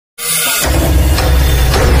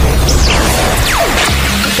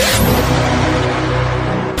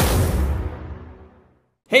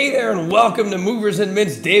there, and welcome to Movers and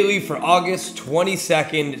Mints Daily for August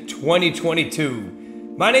 22nd,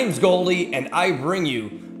 2022. My name's Goldie, and I bring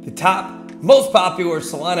you the top, most popular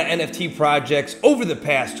Solana NFT projects over the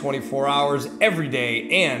past 24 hours every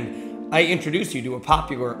day, and I introduce you to a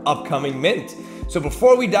popular upcoming mint. So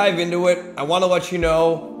before we dive into it, I want to let you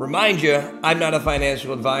know, remind you, I'm not a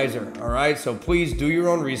financial advisor, all right? So please do your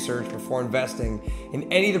own research before investing in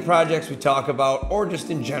any of the projects we talk about or just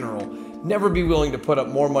in general. Never be willing to put up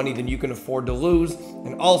more money than you can afford to lose.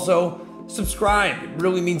 And also, subscribe. It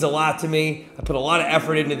really means a lot to me. I put a lot of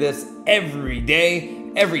effort into this every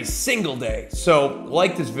day, every single day. So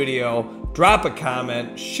like this video, drop a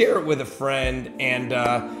comment, share it with a friend, and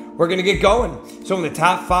we're gonna get going. So in the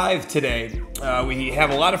top 5 today, we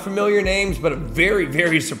have a lot of familiar names, but a very,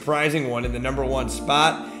 very surprising one in the #1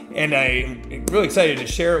 spot. And I'm really excited to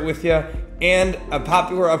share it with you. And a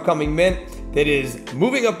popular upcoming mint that is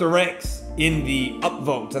moving up the ranks in the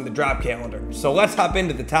upvotes on the drop calendar. So let's hop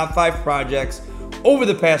into the top 5 projects over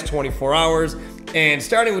the past 24 hours. And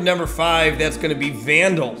starting with number 5, that's gonna be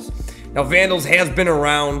Vandals. Now, Vandals has been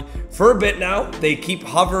around for a bit now. They keep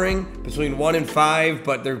hovering between 1 and 5,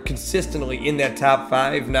 but they're consistently in that top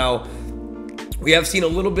 5. Now, we have seen a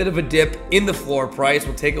little bit of a dip in the floor price.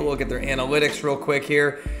 We'll take a look at their analytics real quick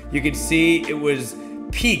here. You can see it was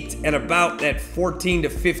peaked at about that 14 to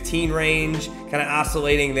 15 range, kind of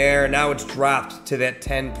oscillating there. Now it's dropped to that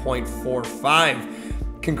 10.45.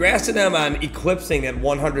 Congrats to them on eclipsing that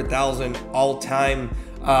 100,000 all-time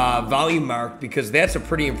volume mark, because that's a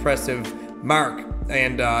pretty impressive mark,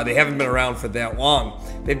 and they haven't been around for that long.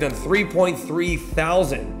 They've done 3.3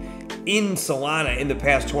 thousand in Solana in the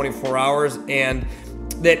past 24 hours, and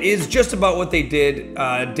that is just about what they did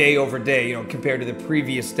day over day, you know, compared to the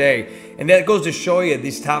previous day. And that goes to show you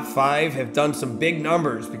these top 5 have done some big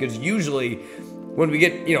numbers, because usually when we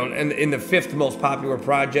get, you know, in the 5th most popular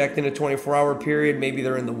project in a 24-hour period, maybe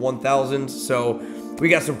they're in the 1,000s. So we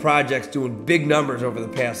got some projects doing big numbers over the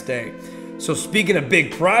past day. So speaking of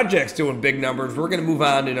big projects doing big numbers, we're going to move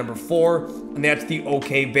on to number 4, and that's the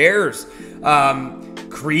OK Bears.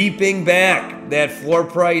 Creeping back. That floor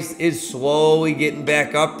price is slowly getting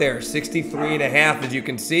back up there, 63.5, as you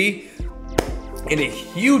can see. And a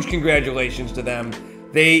huge congratulations to them.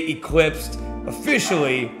 They eclipsed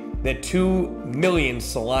officially the 2 million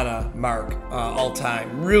Solana mark all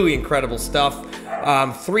time. Really incredible stuff.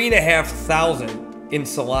 3,500 in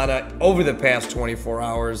Solana over the past 24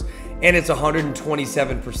 hours, and it's a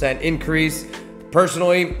 127% increase.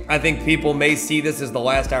 Personally, I think people may see this as the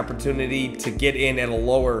last opportunity to get in at a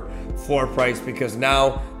lower floor price, because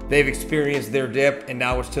now they've experienced their dip and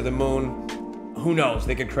now it's to the moon. Who knows?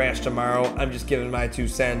 They could crash tomorrow. I'm just giving my 2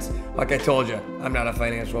 cents. Like I told you, I'm not a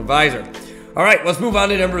financial advisor. All right, let's move on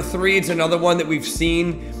to number 3. It's another one that we've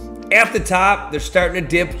seen at the top. They're starting to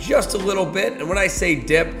dip just a little bit. And when I say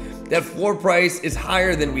dip, that floor price is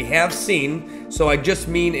higher than we have seen. So I just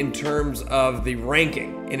mean in terms of the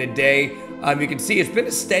ranking in a day. You can see it's been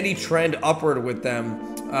a steady trend upward with them.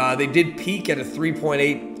 They did peak at a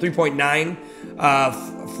 3.9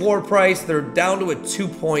 floor price. They're down to a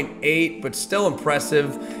 2.8, but still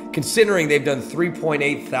impressive considering they've done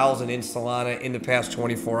 3.8 thousand in Solana in the past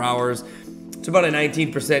 24 hours. It's about a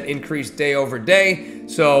 19% increase day over day.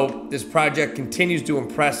 So this project continues to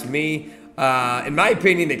impress me. In my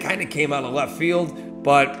opinion, they kind of came out of left field,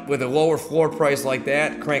 but with a lower floor price like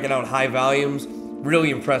that, cranking out high volumes, really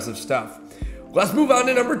impressive stuff. Let's move on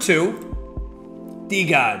to number 2,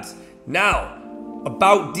 DeGods. Now,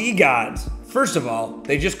 about DeGods, first of all,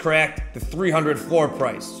 they just cracked the 300 floor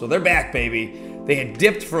price. So they're back, baby. They had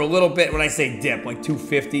dipped for a little bit. When I say dip, like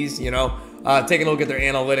 250s, you know. Taking a look at their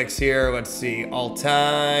analytics here. Let's see, all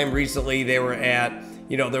time. Recently, they were at,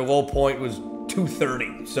 you know, their low point was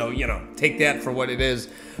 230. So, you know, take that for what it is.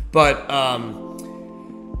 But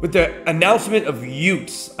with the announcement of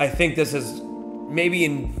Utes, I think this has maybe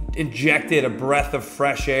injected a breath of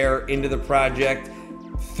fresh air into the project.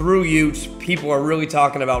 Through Utes, people are really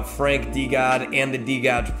talking about Frank DeGod and the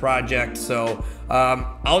DeGods project. So I'm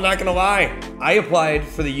not gonna lie, I applied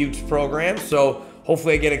for the Utes program, so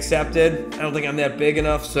hopefully I get accepted. I don't think I'm that big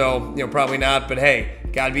enough, so you know, probably not, but hey,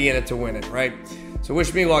 gotta be in it to win it, right? So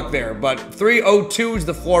wish me luck there. But 302 is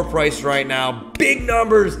the floor price right now. Big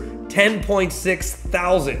numbers, 10.6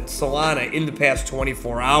 thousand Solana in the past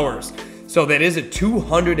 24 hours. So that is a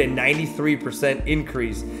 293%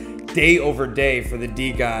 increase day over day for the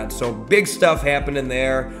DeGods. So big stuff happening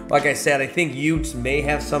there. Like I said, I think Utes may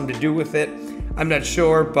have something to do with it. I'm not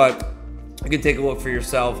sure, but you can take a look for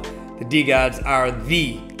yourself. The DeGods are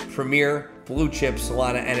the premier blue chip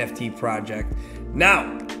Solana NFT project.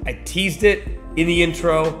 Now, I teased it in the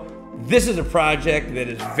intro. This is a project that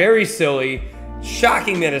is very silly,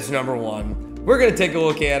 shocking that it's number one. We're gonna take a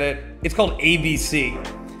look at it. It's called ABC.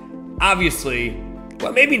 Obviously,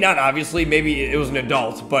 well, maybe not obviously, maybe it was an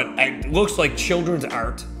adult, but it looks like children's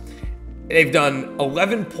art. They've done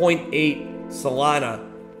 11.8 Solana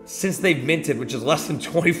since they've minted, which is less than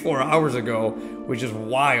 24 hours ago, which is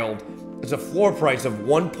wild. It's a floor price of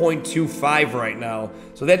 1.25 right now.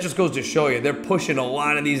 So that just goes to show you, they're pushing a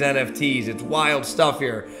lot of these NFTs. It's wild stuff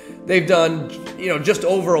here. They've done, just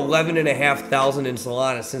over 11,500 in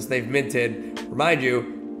Solana since they've minted. Remind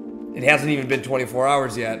you, it hasn't even been 24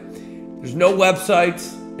 hours yet. There's no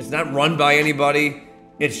websites. It's not run by anybody.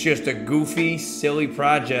 It's just a goofy, silly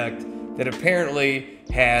project that apparently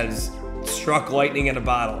has struck lightning in a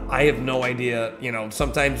bottle. I have no idea.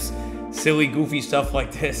 Sometimes silly, goofy stuff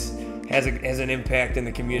like this has an impact in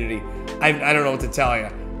the community. I don't know what to tell you.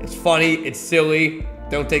 It's funny. It's silly.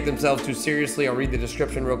 Don't take themselves too seriously. I'll read the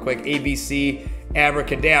description real quick. ABC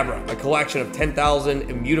Abracadabra, a collection of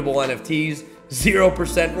 10,000 immutable NFTs,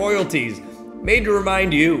 0% royalties. Made to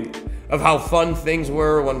remind you of how fun things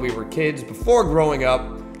were when we were kids before growing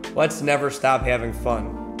up. Let's never stop having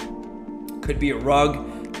fun. Could be a rug.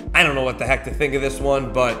 I don't know what the heck to think of this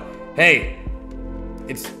one, but hey,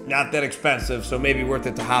 it's not that expensive, so maybe worth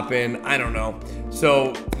it to hop in. I don't know.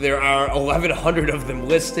 So there are 1,100 of them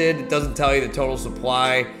listed. It doesn't tell you the total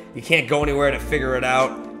supply. You can't go anywhere to figure it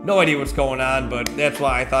out. No idea what's going on, but that's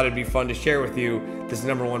why I thought it'd be fun to share with you this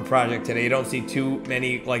number one project today. You don't see too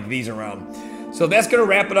many like these around. So that's going to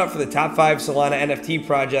wrap it up for the top 5 Solana NFT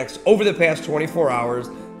projects over the past 24 hours.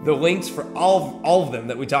 The links for all of them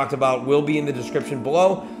that we talked about will be in the description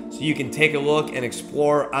below, so you can take a look and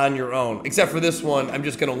explore on your own. Except for this one, I'm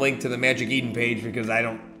just going to link to the Magic Eden page because I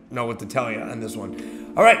don't know what to tell you on this one.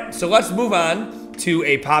 All right, so let's move on to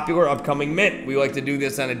a popular upcoming mint. We like to do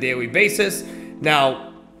this on a daily basis.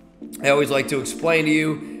 Now, I always like to explain to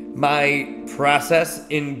you my process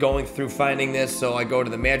in going through finding this. So I go to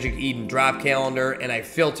the Magic Eden drop calendar and I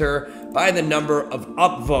filter by the number of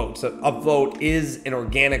upvotes. So upvote is an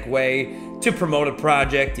organic way to promote a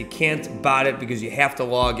project. You can't bot it because you have to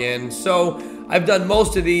log in. So I've done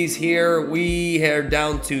most of these here. We are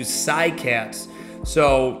down to PsyCatz.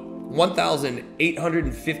 So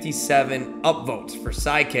 1,857 upvotes for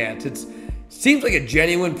PsyCatz. It seems like a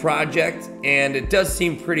genuine project, and it does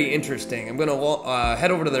seem pretty interesting. I'm gonna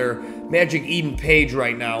head over to their Magic Eden page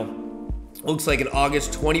right now. Looks like an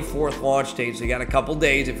August 24th launch date, so you got a couple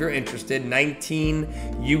days if you're interested. 19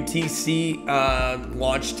 UTC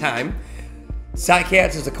launch time.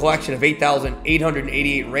 PsyCatz is a collection of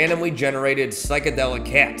 8,888 randomly generated psychedelic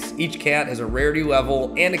cats. Each cat has a rarity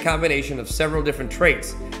level and a combination of several different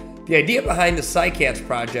traits. The idea behind the PsyCatz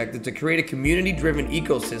project is to create a community-driven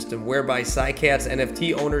ecosystem whereby PsyCatz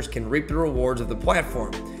NFT owners can reap the rewards of the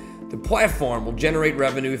platform. The platform will generate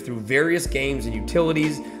revenue through various games and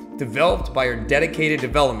utilities developed by our dedicated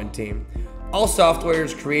development team. All software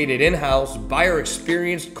is created in-house by our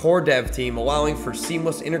experienced core dev team, allowing for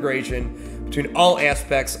seamless integration between all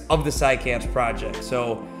aspects of the PsyCatz project.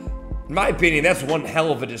 So, in my opinion, that's one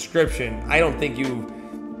hell of a description. I don't think you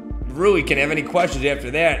really can have any questions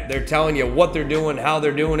after that. They're telling you what they're doing, how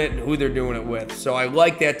they're doing it, and who they're doing it with. So I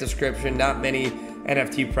like that description. Not many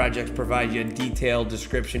NFT projects provide you a detailed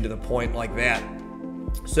description to the point like that.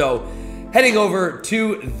 So heading over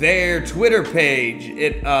to their Twitter page,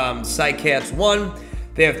 PsyCatz1,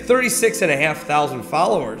 they have 36,500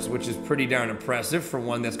 followers, which is pretty darn impressive for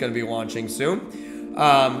one that's going to be launching soon.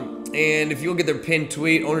 And if you look at their pinned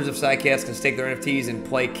tweet, owners of PsyCatz can stake their NFTs and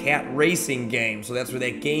play cat racing games. So that's where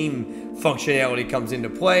that game functionality comes into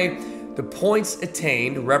play. The points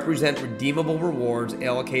attained represent redeemable rewards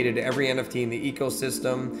allocated to every NFT in the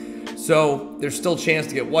ecosystem. So there's still a chance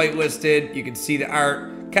to get whitelisted. You can see the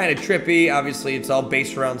art, kind of trippy. Obviously, it's all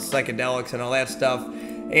based around psychedelics and all that stuff.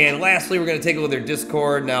 And lastly, we're going to take a look at their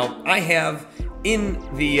Discord. Now, I have in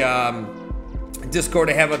the Discord,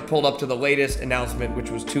 I have it pulled up to the latest announcement, which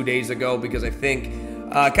was 2 days ago, because I think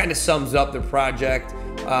kind of sums up the project.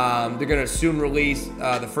 They're going to soon release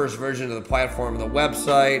the first version of the platform and the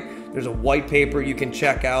website. There's a white paper you can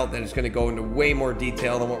check out that is going to go into way more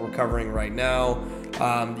detail than what we're covering right now.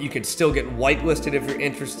 You can still get whitelisted if you're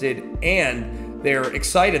interested, and they're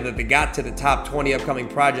excited that they got to the top 20 upcoming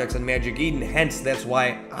projects on Magic Eden. Hence, that's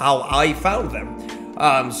how I found them.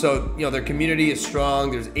 So, their community is strong.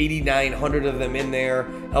 There's 8,900 of them in there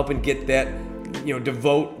helping get that,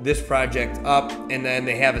 devote this project up. And then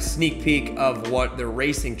they have a sneak peek of what their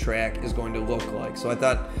racing track is going to look like. So I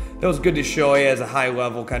thought that was good to show you as a high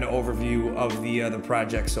level kind of overview of the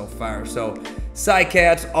project so far. So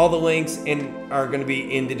PsyCatz, all the links are going to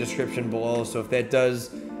be in the description below. So if that does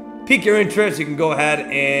pique your interest, you can go ahead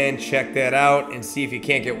and check that out and see if you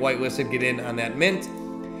can't get whitelisted, get in on that mint.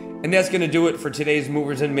 And that's going to do it for today's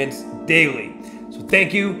Movers and Mints Daily. So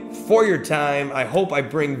thank you for your time. I hope I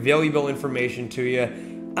bring valuable information to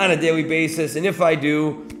you on a daily basis. And if I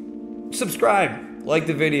do, subscribe, like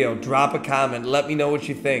the video, drop a comment, let me know what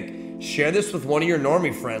you think. Share this with one of your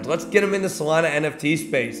normie friends. Let's get them in the Solana NFT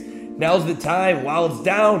space. Now's the time. While it's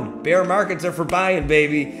down, bear markets are for buying,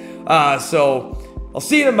 baby. So I'll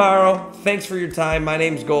see you tomorrow. Thanks for your time. My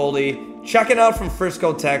name's Goldie. Checking out from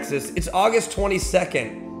Frisco, Texas. It's August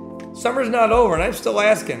 22nd. Summer's not over, and I'm still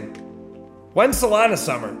asking, when's Solana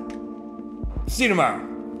summer? See you tomorrow.